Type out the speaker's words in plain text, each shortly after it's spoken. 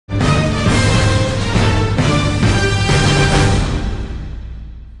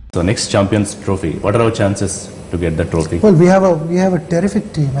So next Champions Trophy, what are our chances to get the trophy? Well, we have a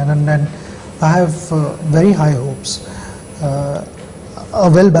terrific team, and I have very high hopes. A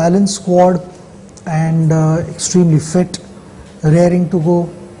well-balanced squad and extremely fit, raring to go,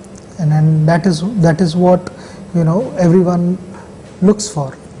 and that is what everyone looks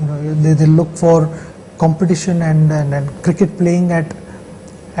for. They look for competition and cricket playing at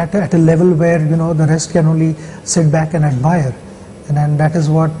a level where the rest can only sit back and admire, and that is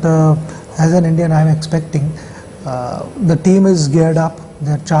what as an Indian I am expecting. The team is geared up,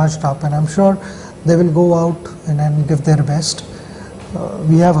 they are charged up, and I am sure they will go out and give their best.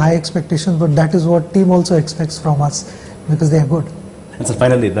 We have high expectations, but that is what team also expects from us, because they are good. And so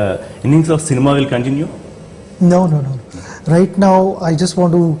finally, the innings of cinema will continue? No. Right now, I just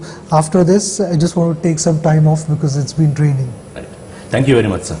want to, after this, I just want to take some time off because it's been draining. Right. Thank you very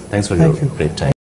much, sir. Thanks for your great time.